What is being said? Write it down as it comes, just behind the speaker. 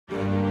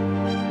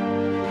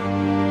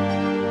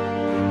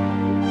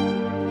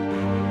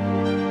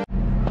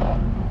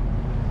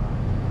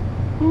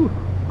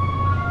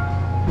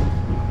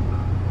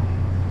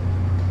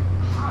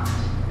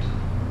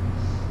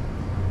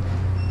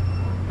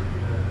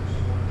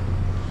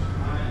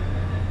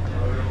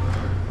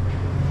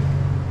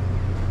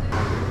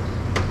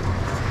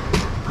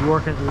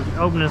working,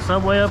 opening a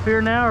Subway up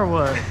here now, or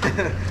what?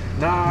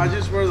 No, I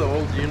just wear the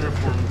old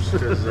uniforms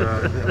because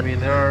I mean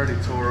they're already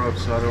tore up,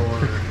 so I don't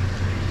want to,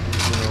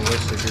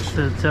 waste the dish.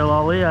 To tell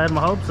Ali I had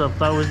my hopes up,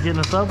 thought I was getting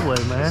a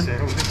Subway, man.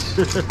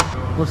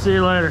 We'll see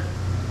you later.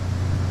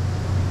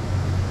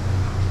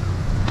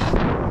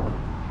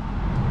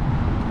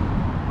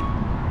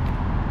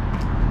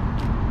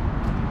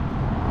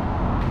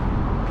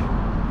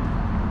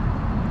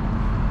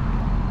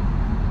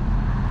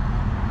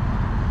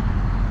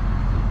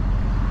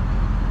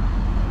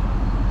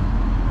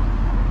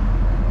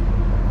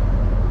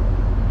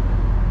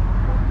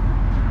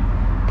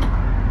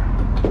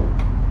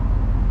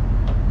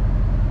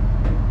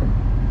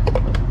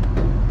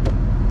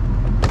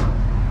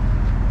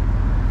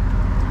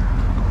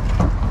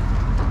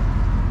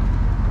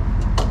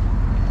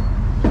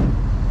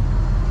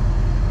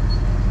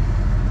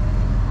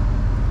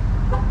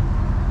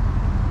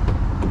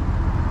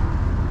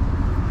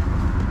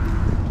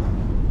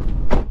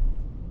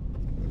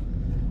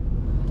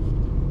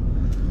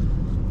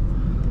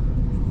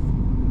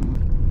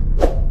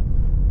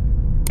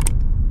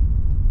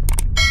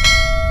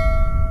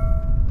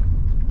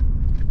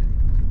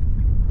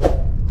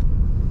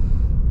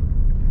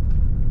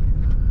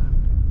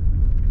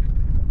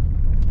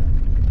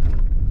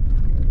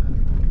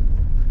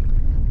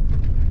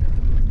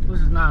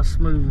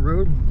 Smooth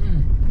road.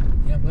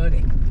 Yeah,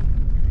 buddy.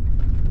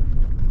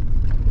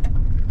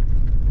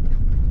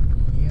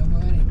 Yeah,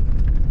 buddy.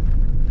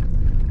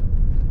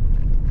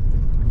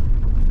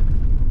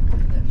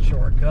 That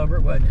short cover,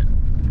 wasn't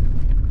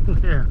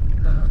it? Yeah.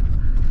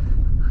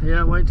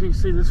 Yeah, wait till you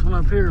see this one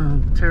up here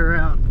and tear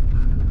out.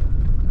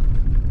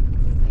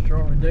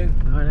 Short one,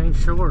 dude? No, it ain't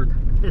short.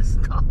 It's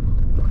tall.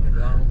 It's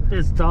long?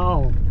 It's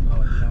tall.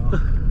 Oh, it's tall.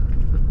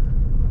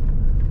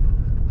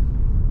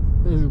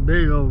 This is a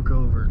big old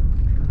culvert.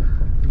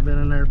 Been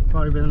in there,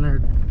 probably been in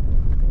there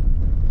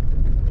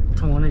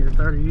 20 or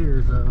 30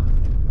 years though.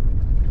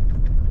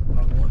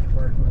 Probably one of the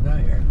first ones out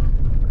here, huh?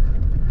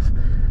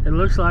 It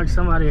looks like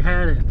somebody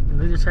had it.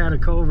 They just had a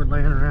culvert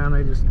laying around,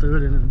 they just threw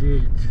it in a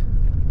ditch.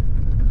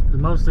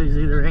 Most of these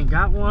either ain't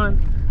got one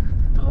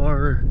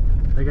or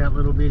they got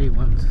little bitty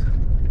ones.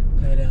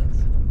 Lay down.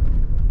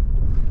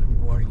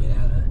 Water get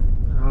out of it.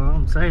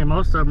 I'm saying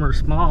most of them are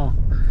small.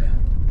 Yeah.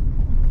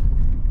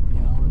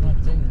 Yeah, all enough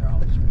to they're all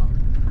small.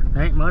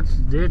 There ain't much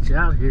ditch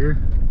out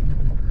here.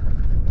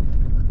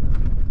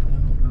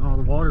 All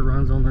the water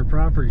runs on their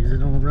properties. It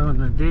don't run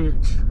in a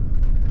ditch.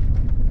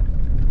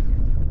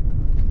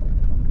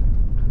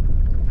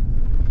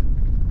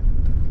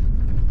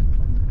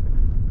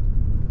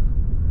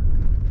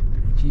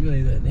 It's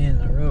usually at the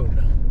end of the road,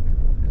 though.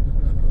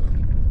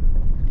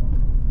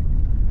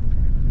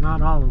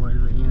 Not all the way to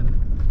the end.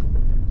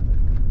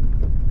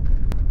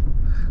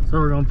 So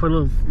we're gonna put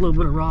a little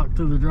bit of rock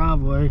through the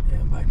driveway.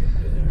 Yeah, back up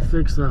there.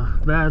 Fix the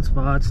bad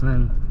spots and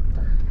then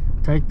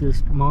take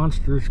this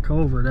monstrous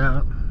culvert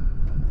out.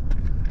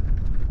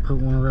 Put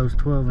one of those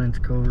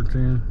 12-inch culverts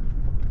in.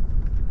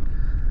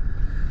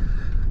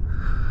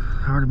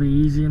 Hard to be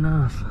easy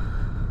enough.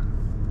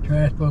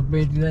 Trash supposed to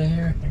be today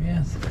here, I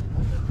guess.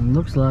 It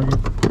looks like it.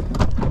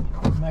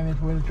 Maybe it's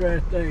where the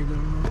trash stays.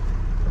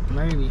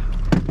 Maybe.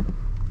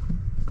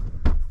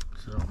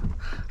 So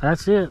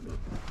that's it.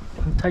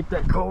 Take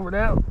that culvert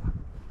out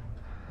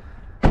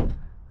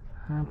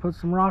and put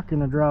some rock in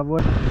the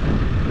driveway.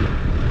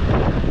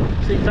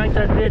 So you think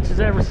that ditch has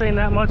ever seen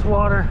that much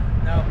water?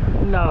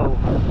 No.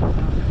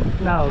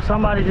 No,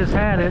 somebody just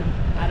had it.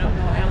 I don't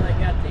know how they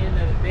got the end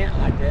of it bent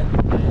like that.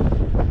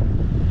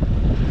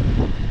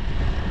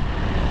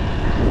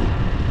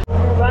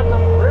 We're about to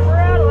rip her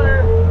out of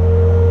there.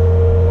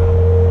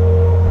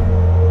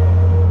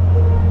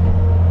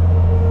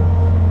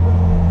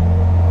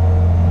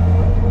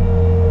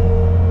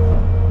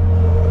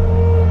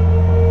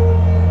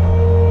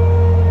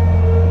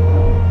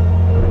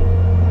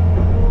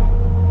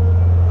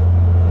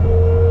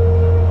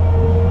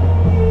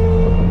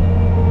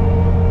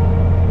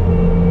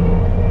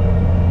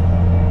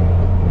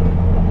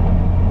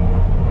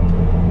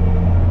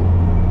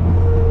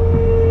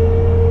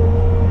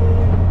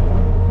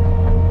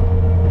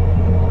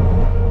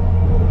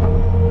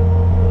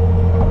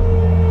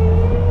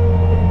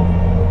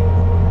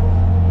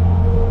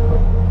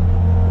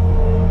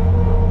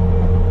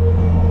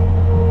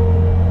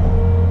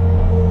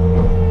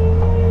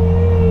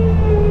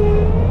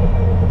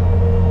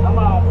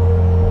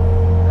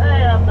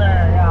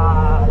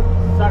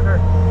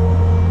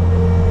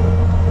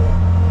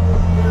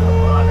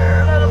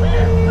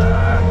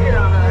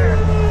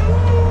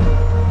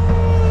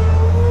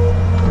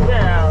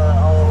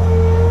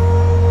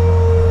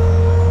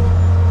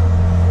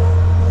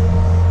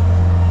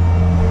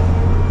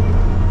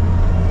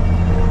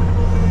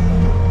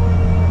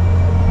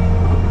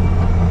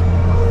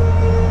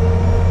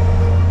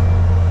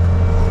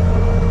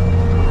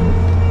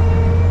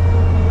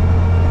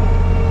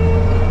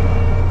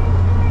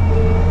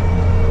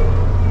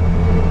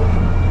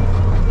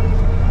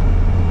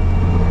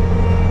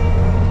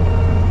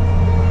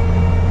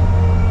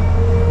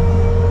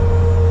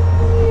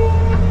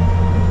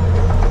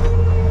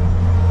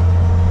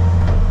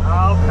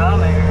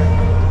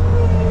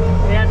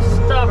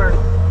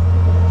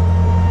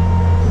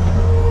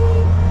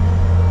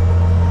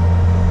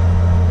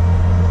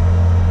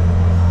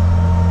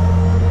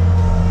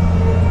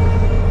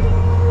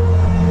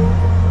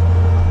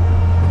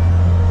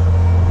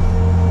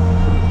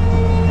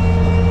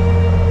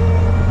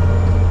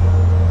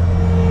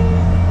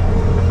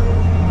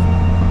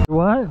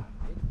 what?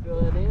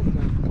 Fill that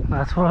in.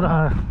 That's what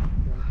I...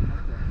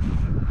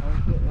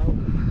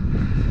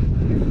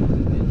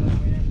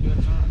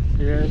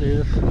 Yeah, it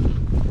is.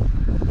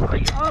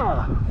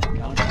 Oh,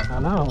 I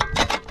know.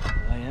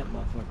 Lay that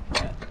motherfucker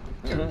flat.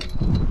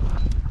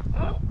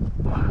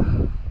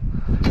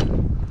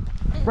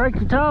 Break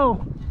your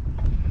toe.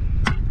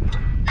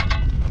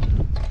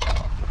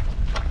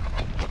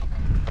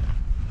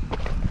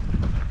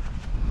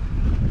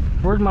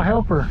 Where's my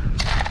helper?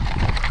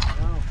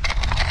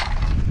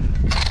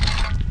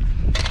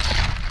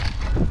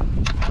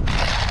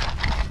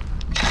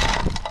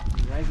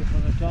 Rake it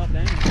from the top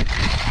down.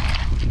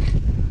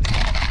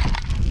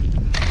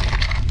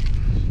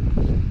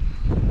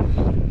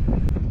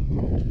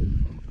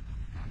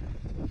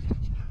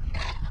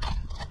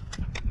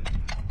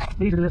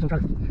 Easy to this and try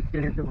to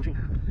get it into the machine.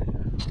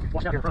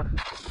 Watch out here in front.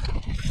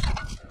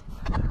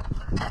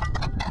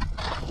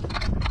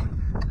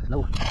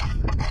 Slow.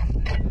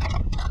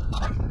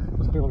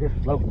 What's the deal over here?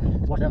 Slow.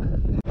 Watch out.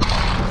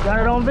 Got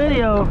it on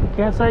video.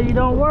 Can't say you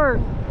don't work.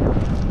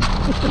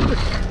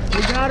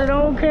 We got it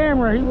on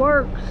camera. He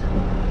works.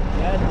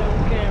 That's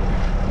on camera.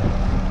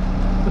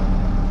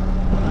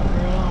 Not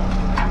very long.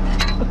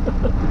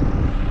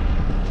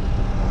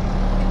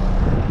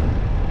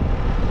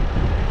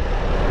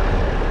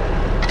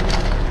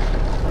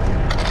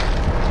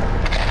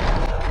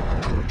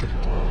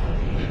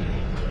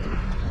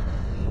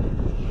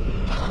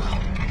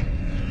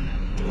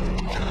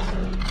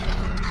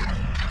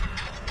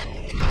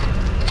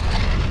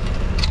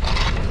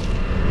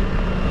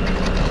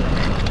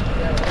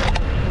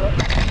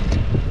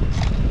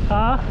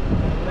 Huh?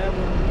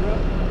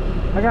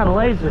 I got a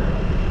laser.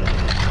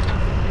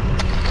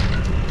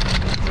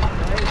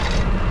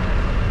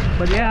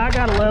 But yeah, I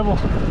got a level.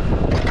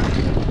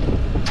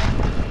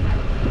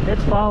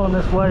 It's falling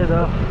this way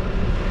though.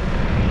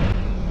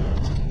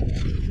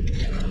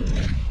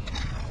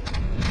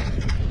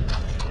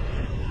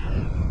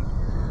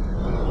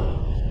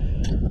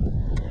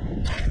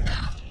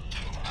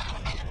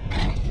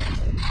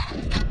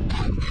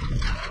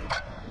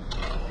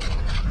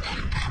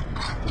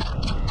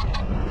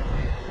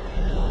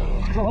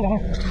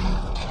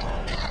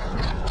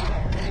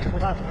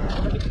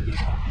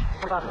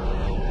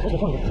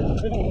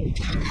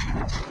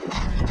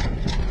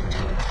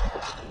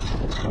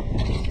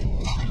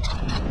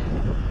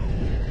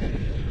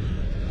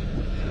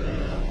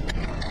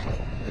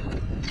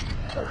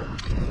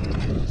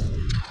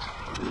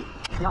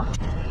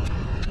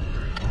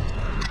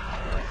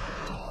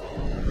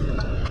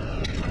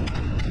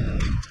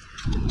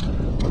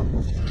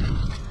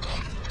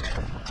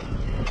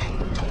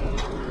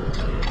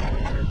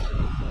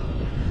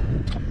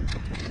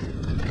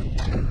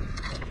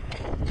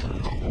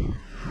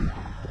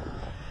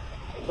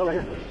 Go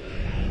right here.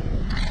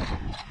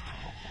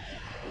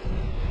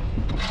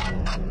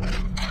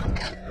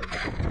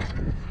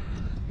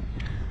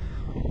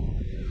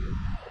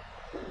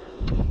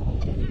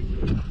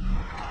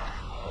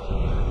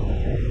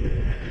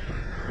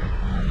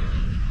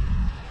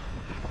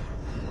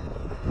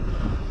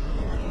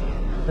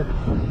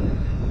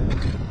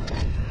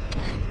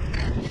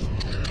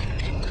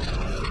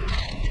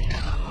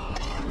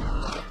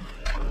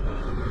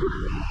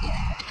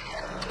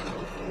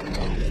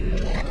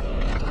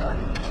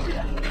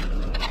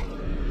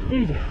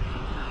 Easy.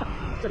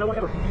 So no one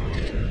ever.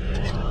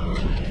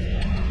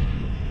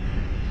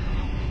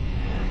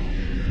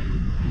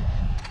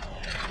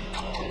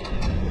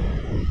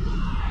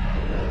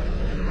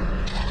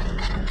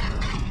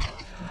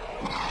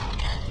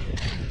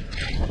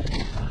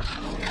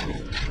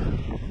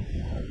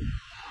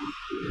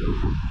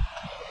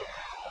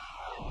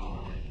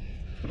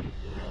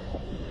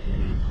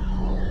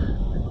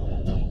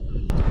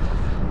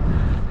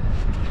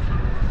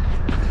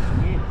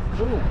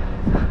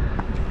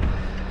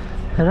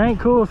 It ain't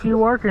cool if you're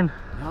working.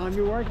 Not if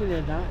you're working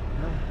at night.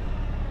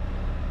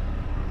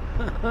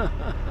 No.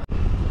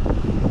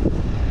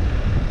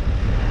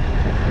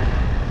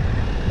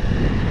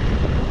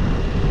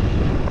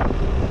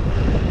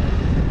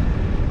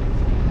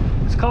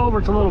 This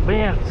culvert's a little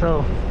bent,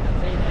 so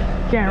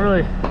can't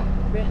really.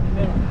 Bent in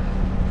the middle.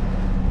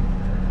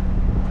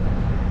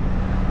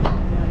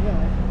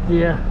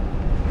 Yeah,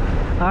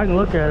 I can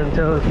look at it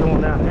until it's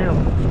going downhill.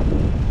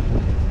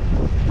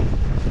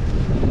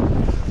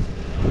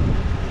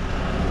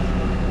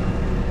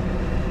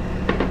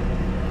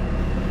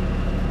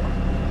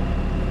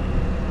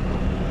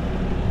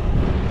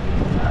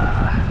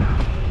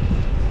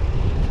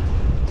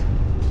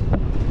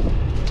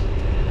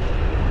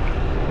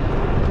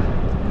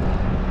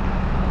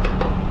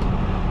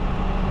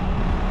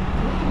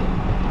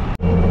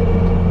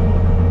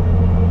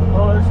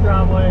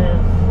 Driveway is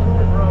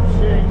in rough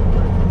shape,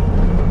 but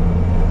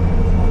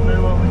we'll do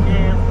what we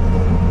can.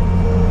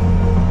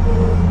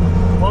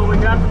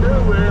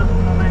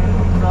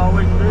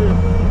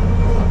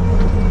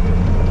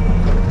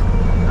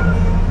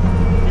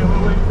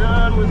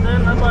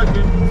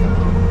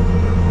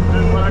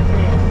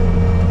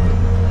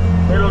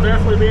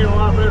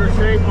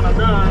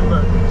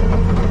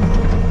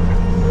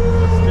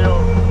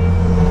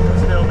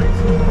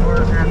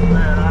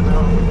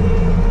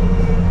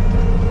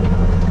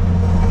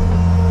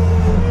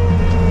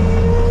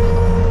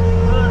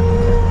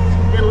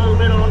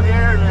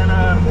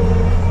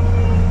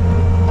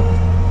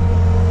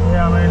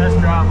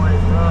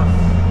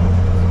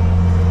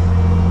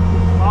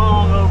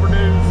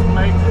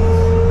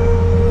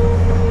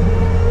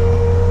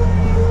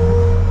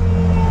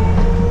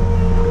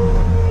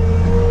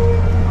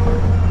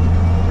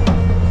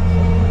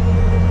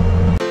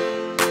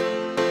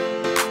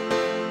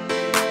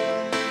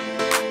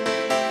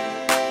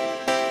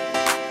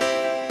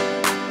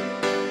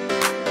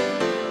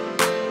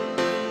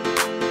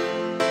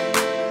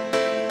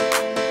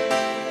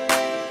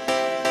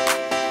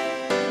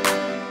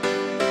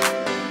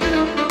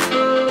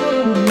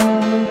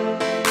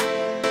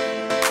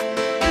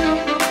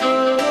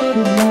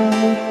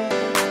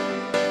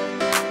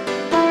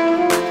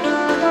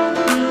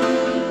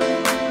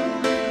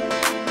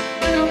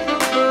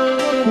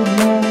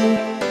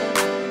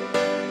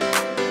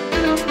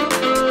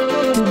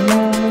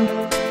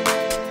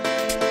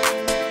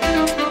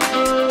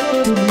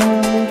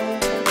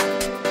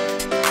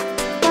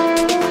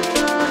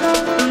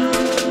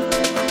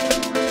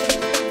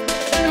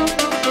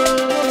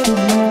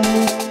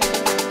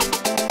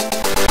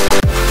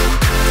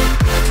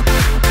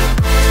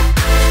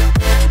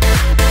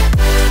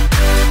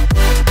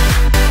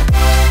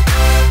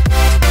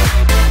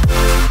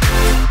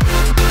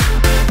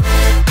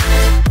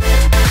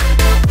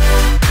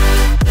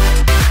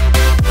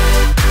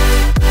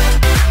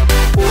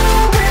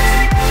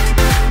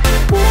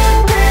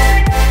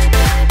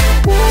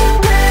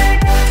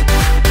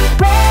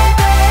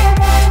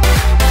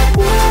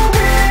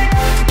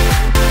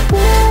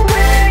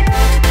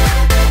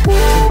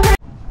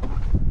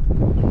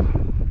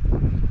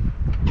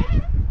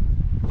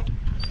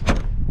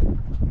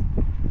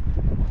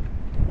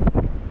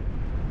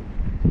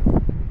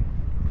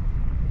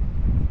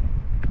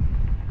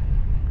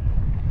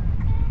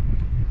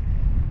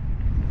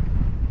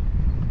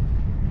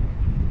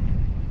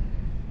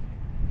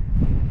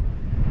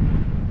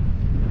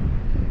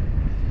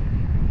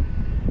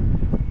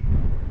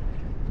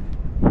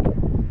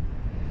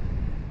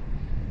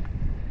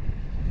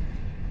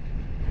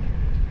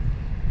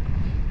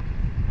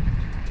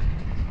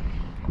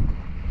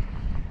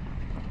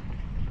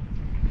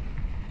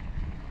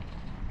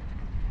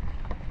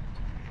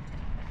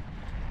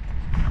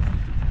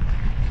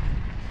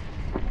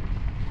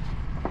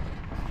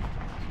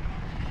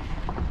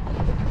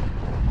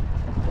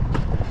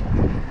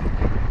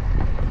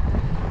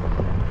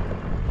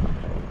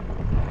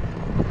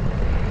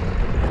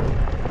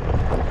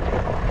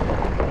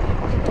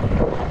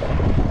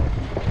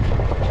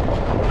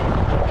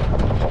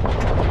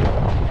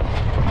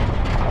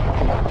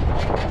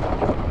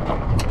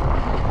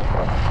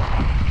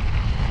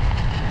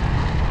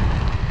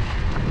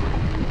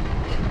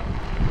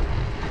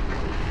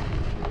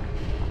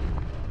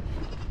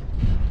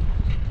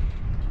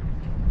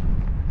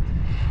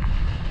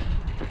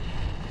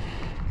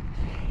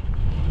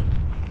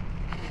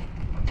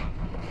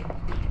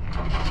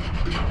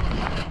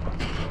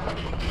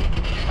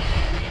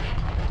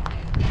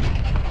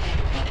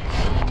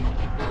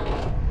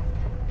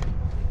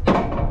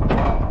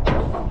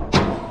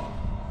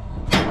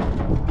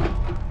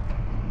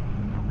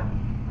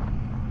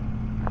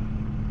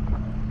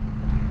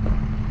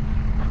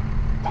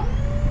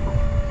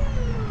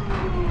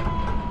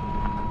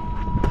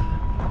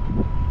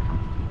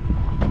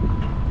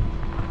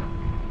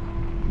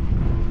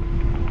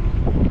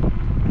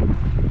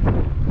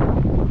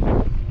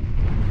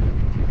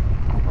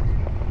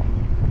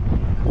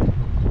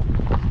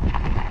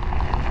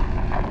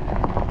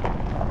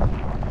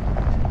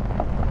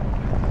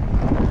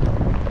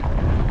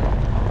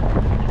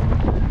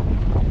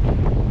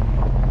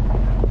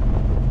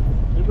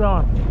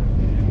 going.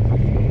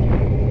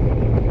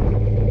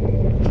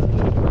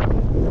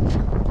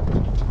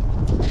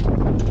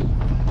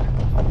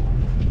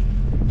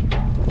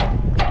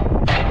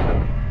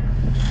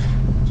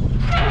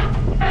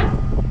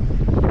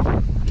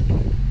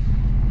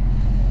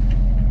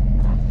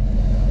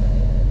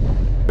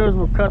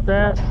 We'll cut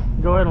that,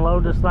 go ahead and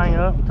load this thing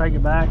up and take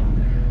it back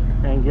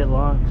and get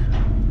lunch.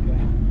 Okay.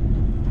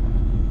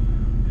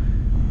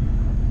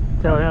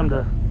 Tell him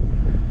to,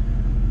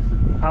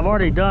 I've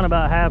already done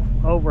about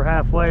over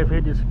halfway. If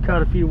he just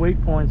cut a few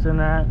weak points in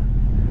that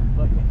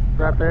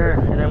right there,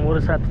 and then we'll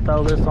just have to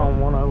throw this on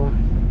one of them.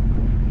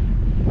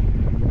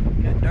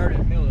 Got dirt in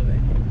the middle of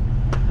it.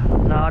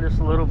 No, just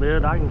a little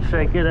bit. I can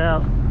shake it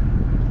out,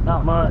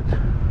 not much.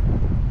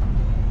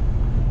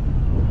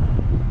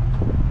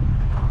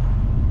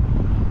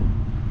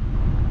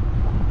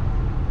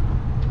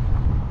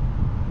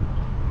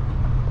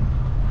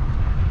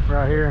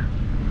 Right here.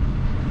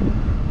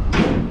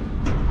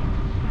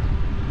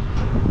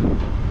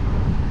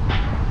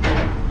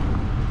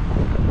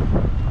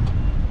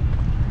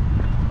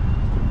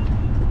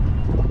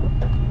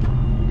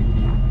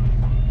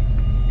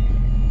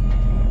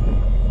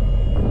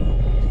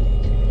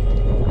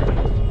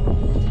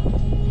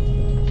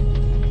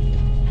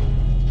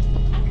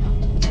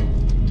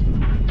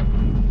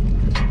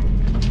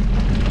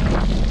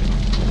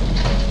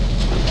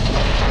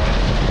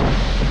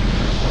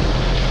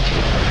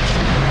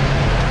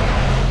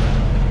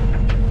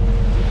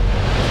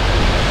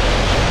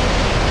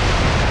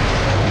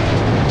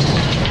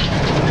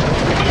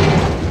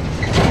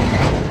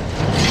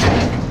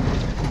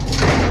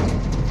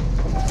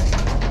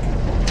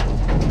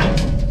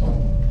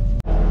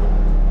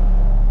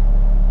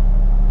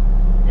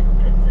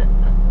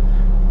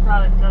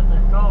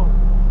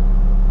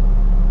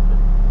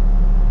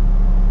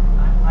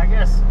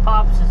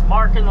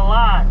 Marking the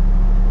line.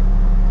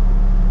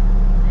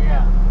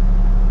 Yeah.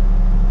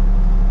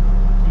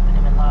 Keeping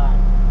him in line.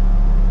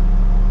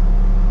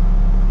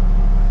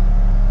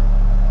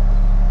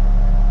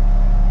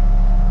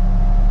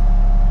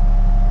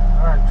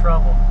 We're in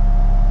trouble.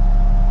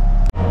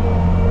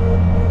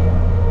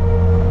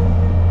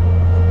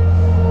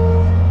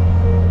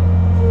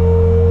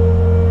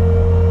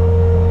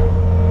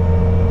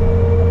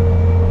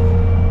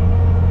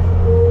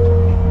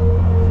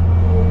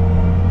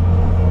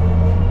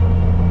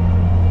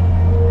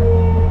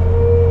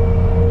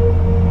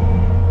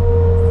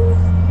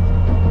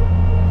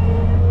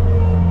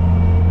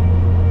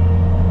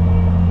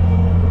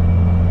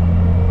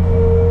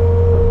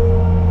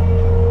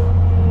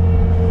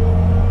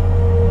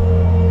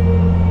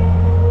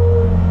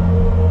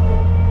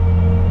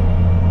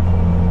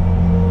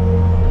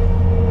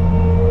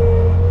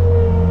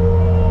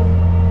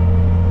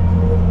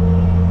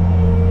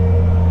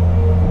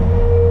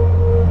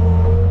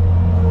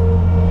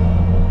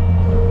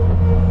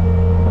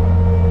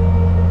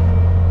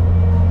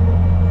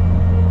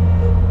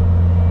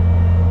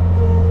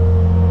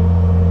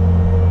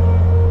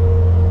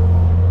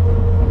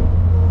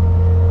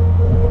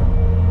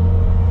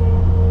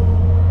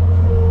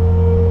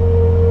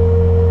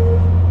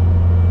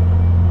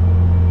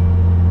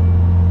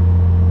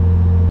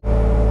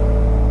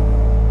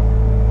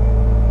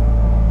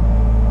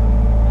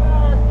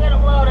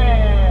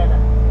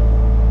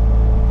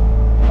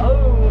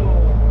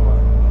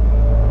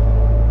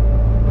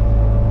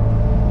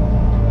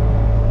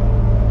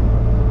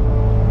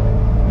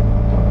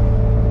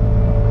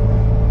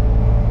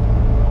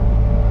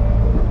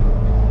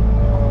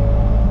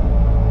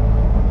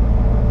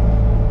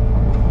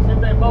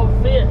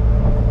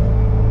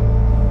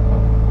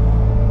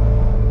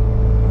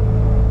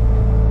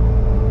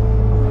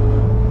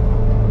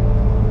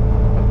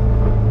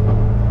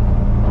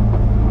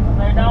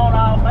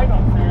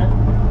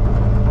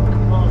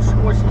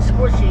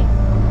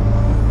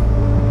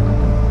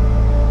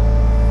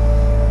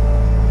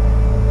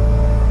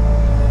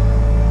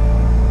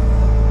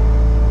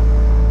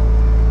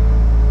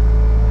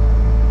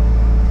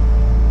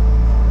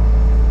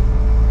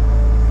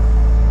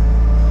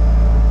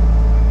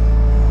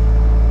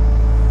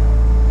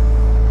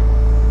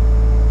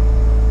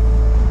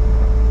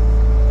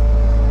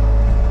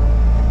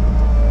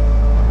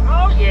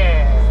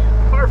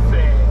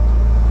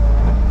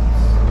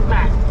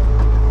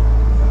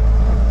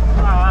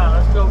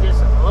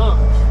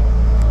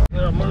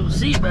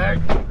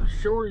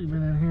 Shorty's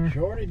been in here.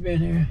 Shorty's been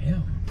here,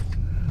 yeah.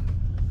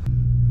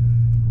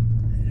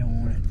 They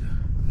don't want it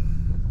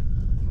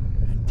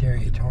to tear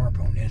your tarp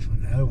on this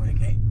one. The other one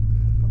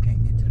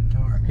can't get to the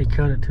tarp. He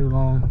cut it too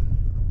long.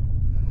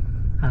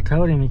 I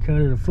told him he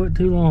cut it a foot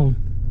too long.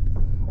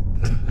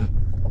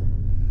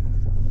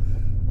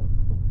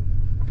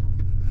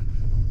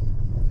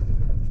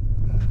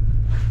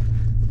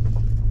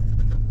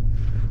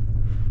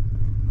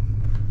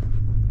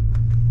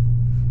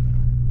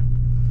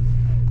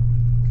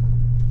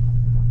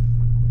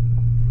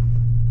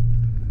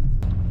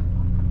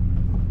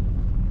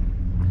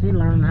 He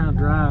learning how to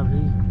drive.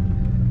 He's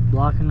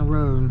blocking the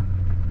road.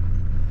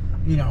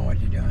 You know what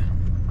you're doing.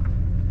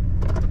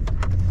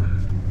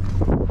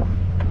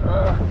 I'm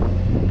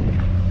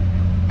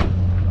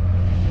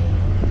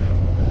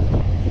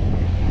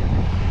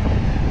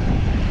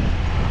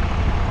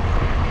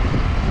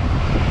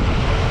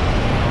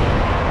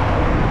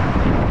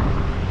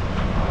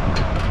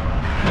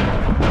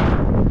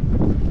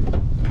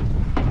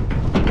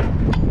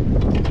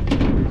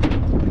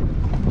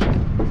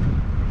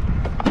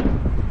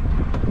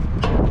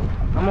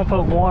gonna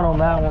put one on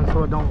that one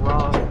so it don't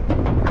rot.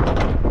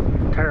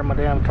 Tear my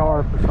damn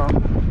tarp or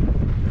something.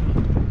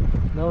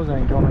 Those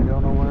ain't gonna go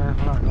nowhere.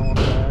 I'm not going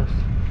fast.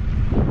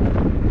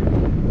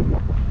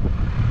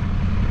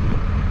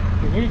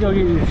 You need to go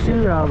get your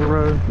shoe out of the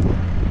road.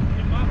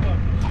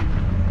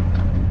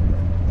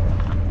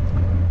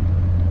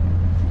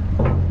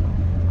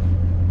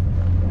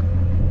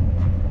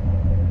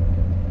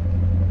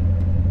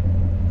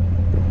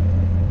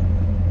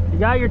 You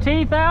got your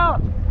teeth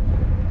out?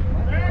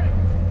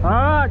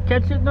 Alright,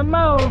 catch it in the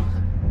nose.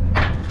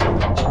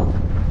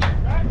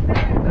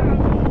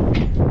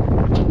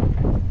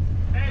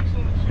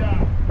 Excellent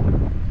shot.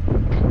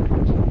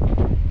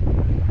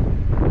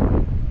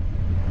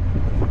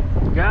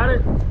 Got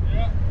it?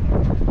 Yeah.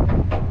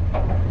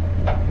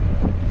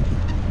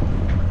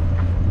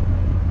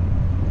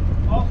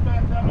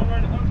 Bossman, tell me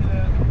where to hook it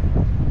at.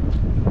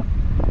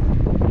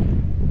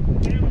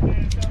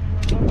 Cameraman, tell me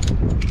where to hook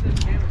it.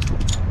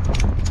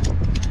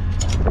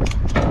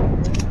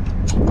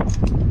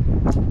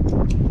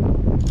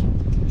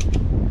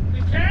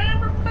 The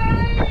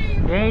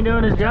cameraman! He ain't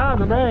doing his job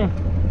today.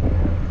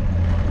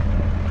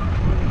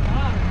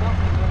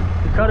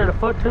 He cut it a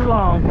foot too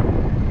long.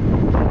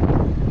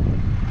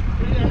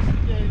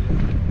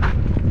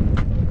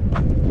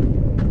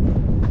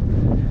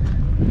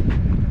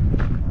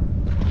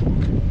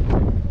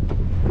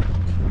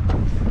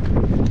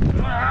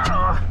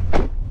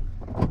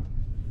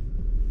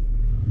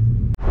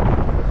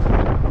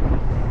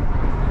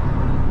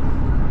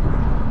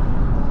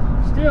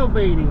 Still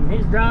beat him.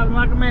 He's driving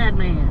like a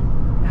madman.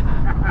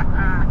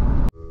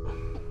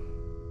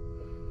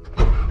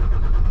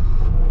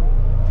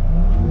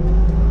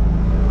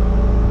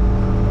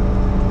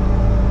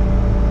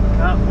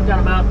 We got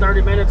about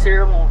 30 minutes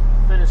here. I'm gonna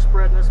finish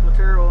spreading this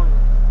material and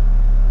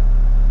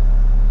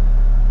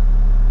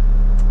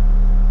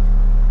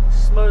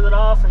smooth it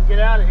off and get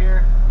out of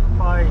here. I'll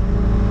probably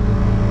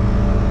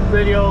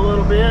video a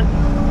little bit,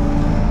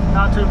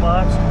 not too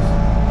much.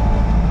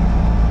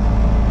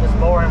 It's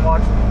boring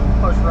watching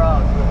push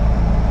rock,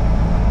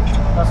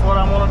 but that's what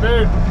I'm gonna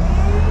do.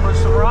 Push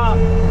some rock.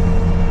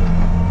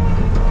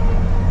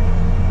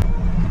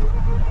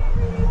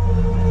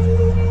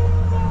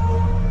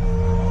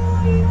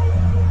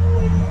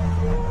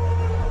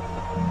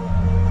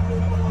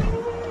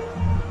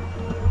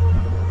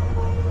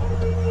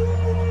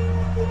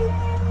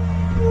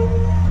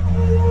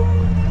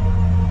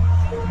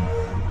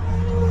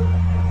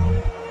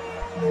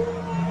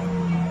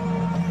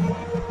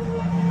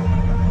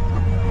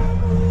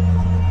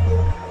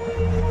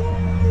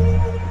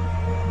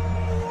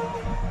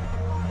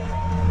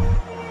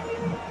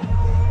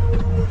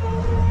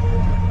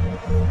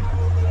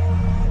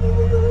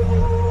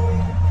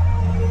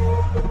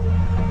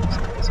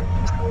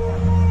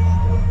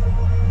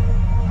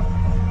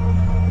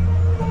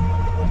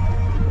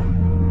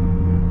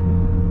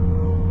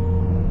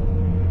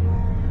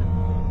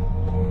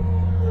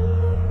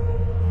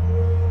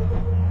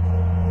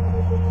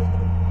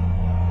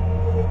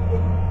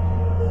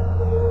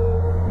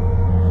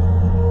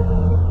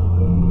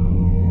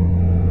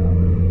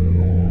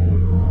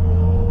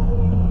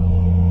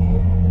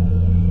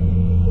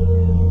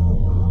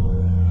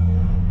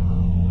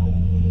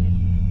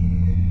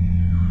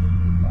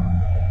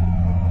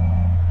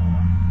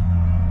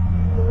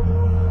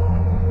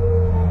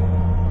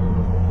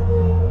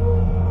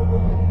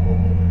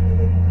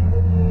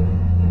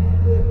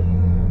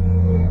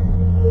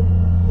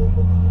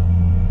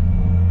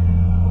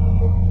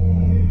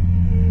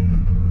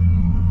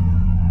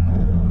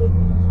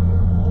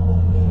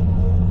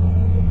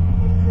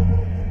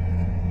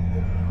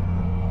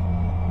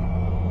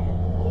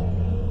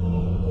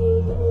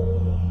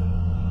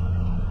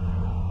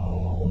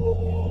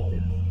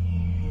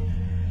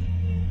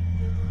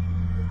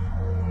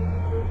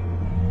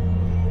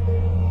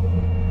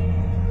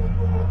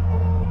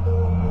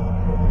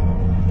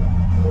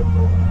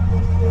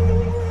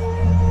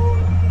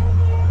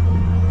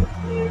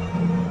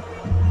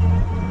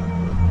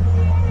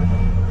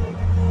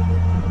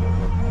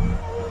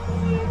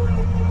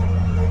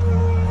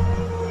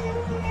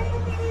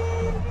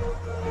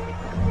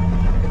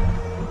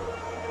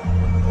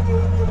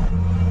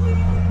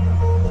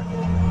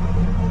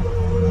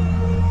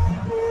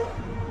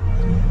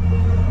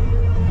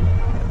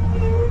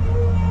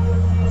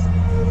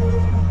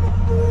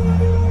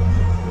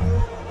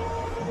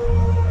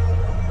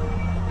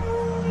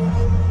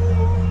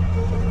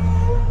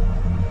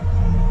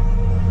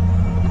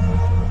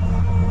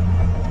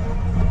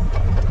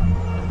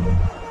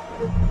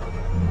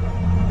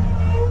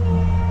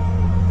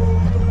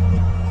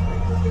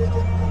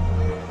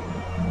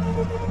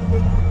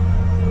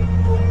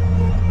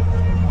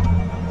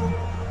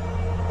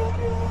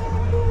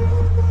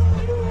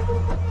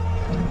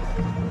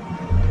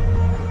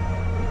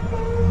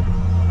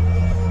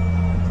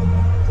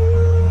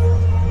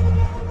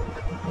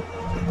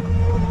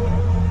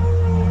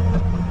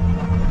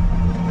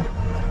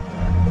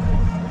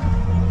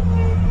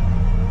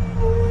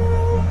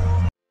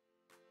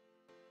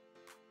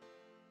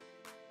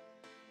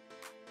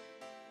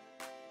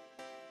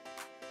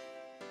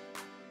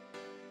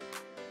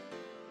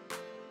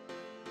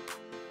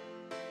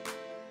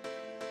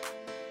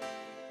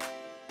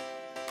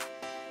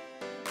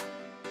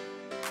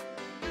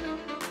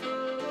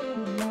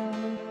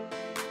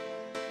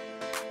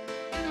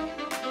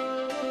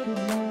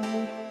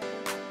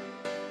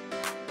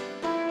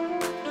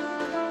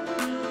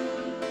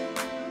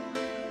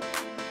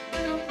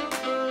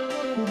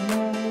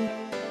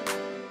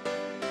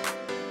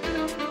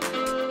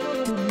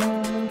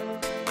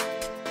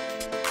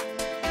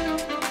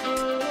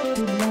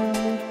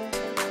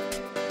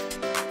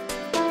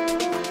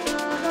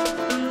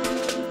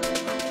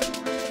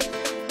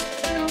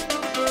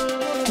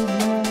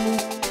 Woo!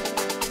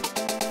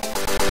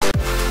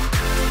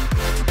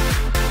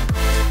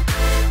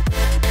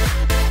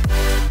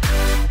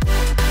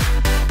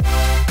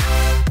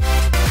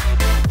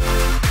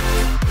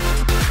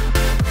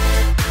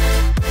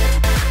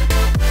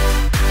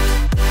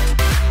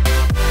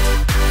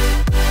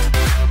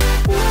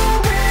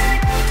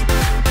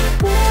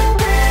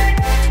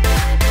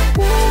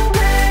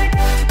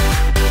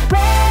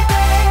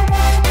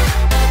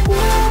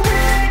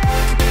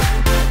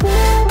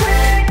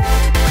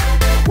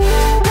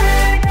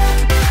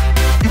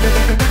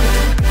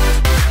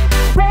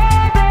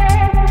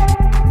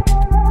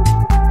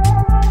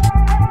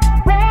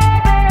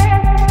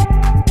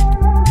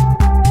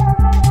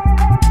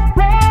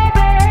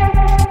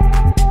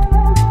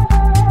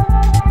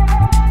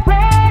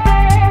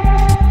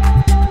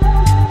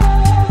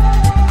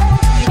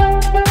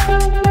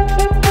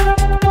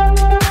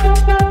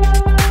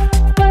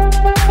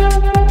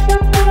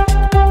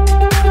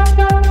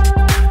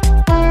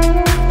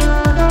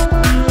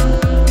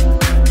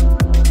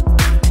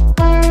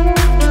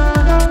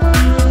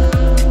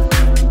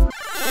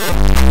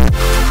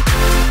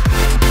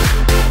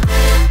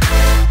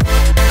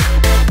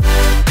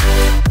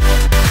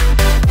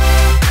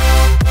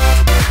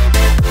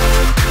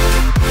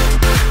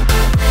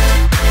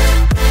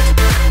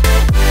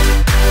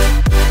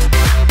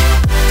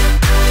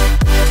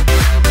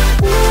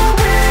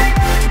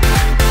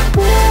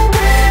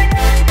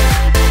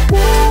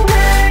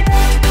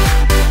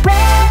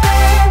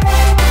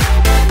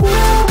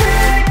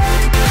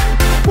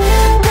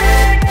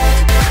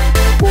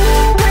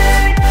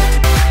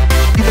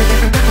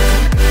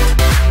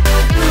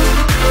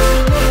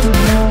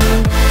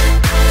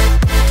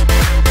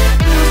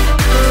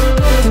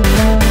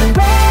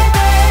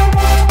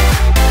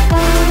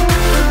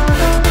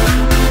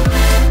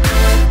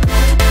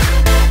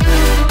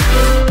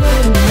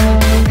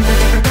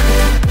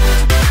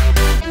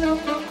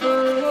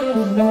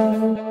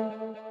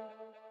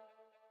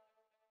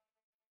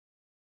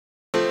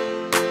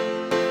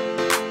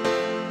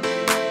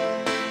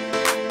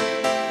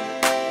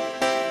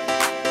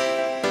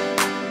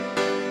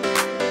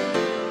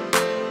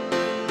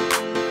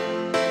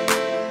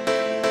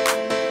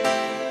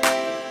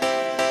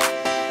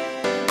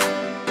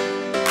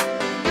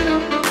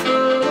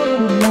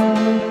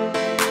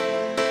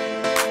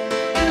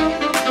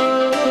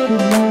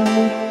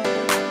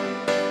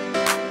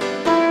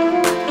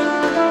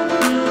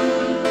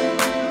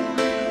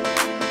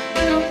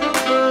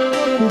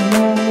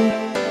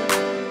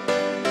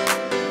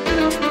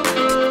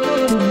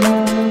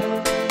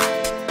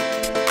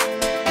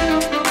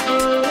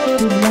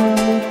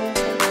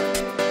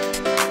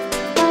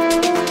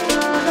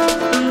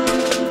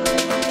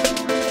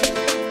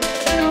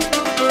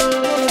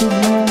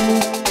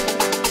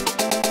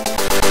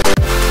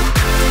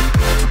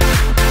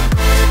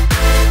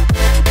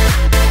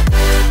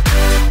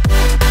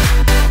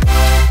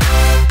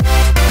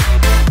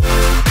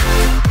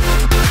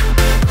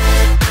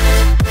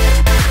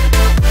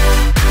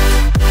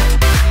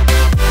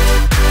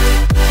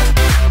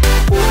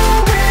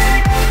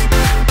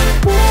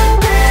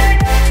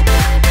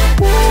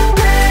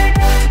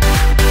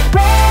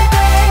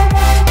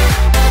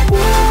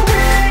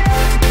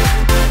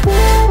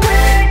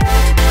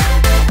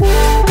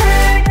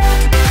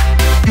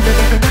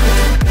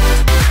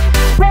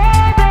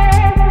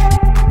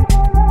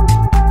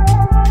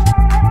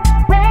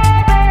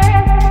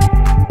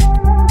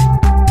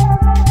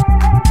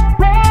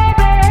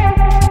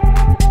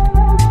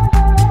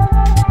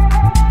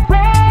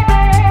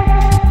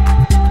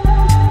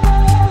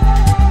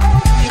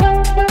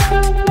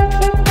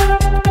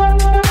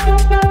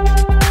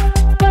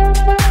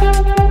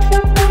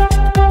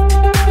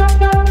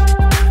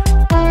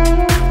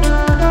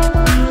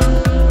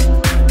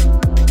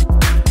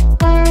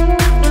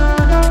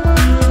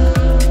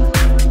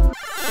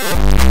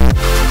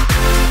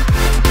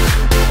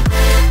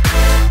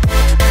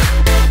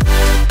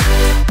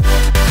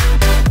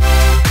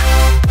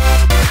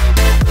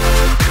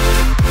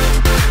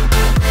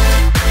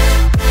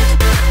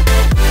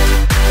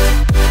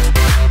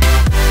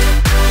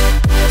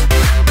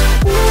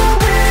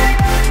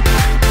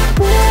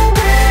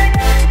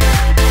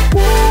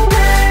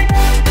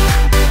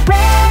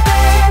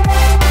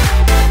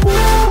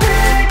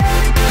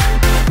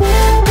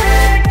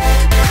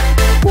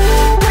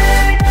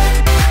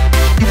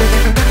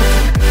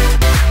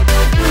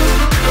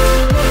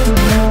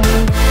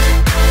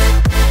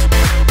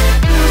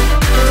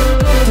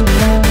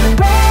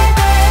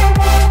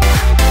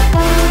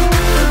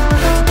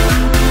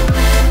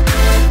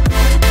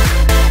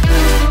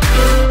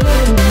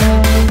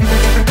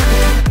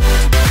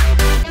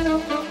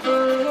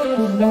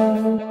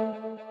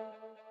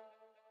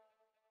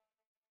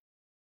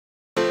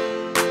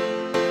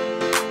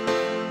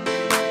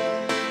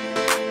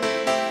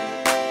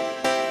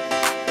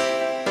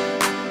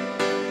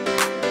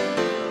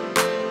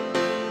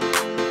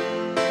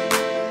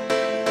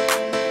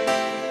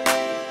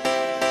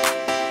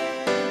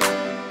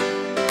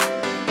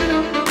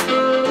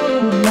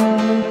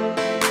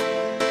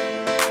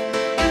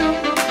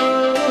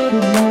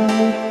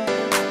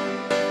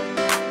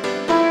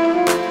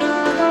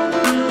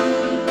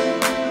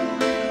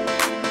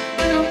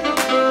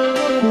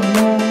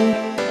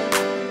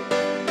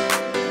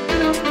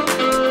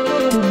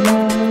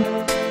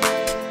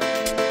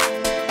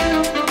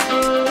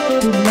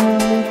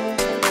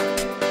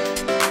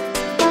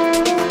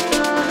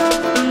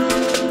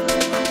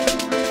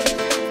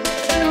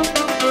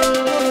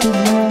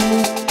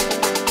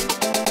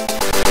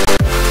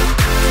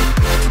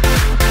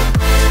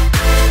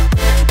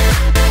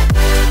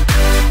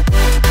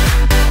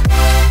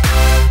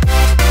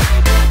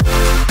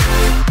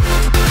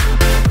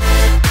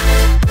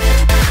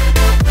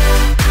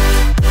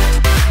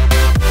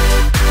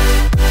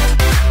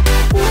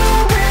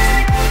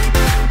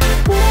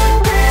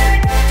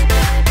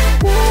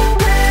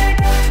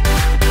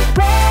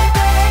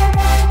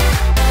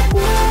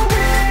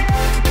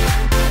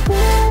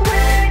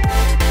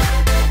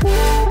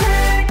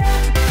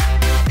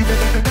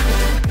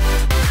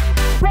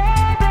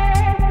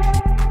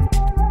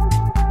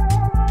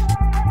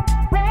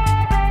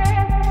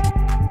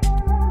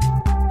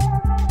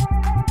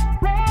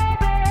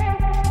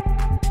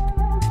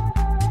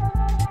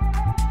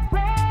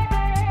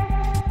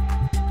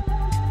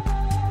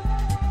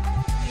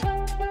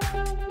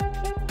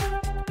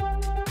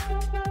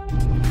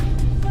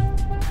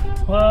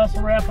 Well, that's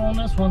a wrap on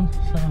this one,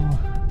 so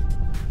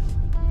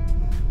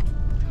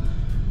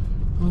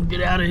we'll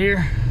get out of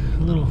here. A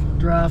little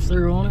drive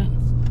through on it.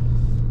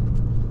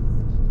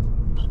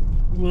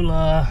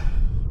 We'll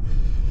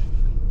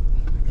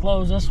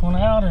close this one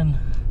out and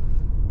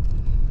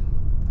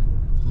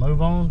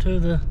move on to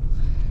the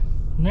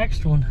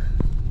next one.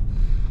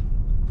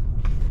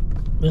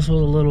 This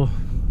was a little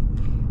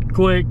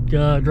quick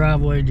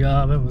driveway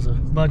job. It was a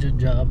budget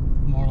job,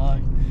 more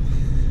like.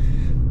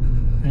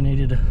 They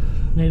needed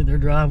their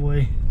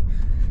driveway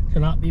to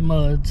not be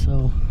mud,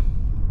 so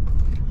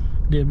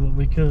did what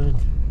we could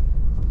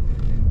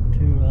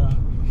to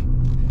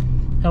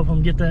help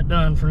them get that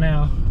done for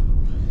now,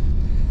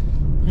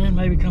 and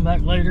maybe come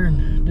back later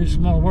and do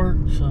some more work.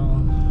 So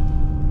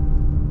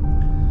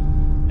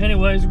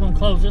anyways, we're gonna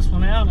close this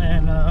one out,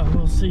 and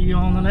we'll see you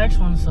on the next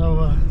one.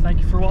 So thank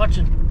you for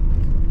watching.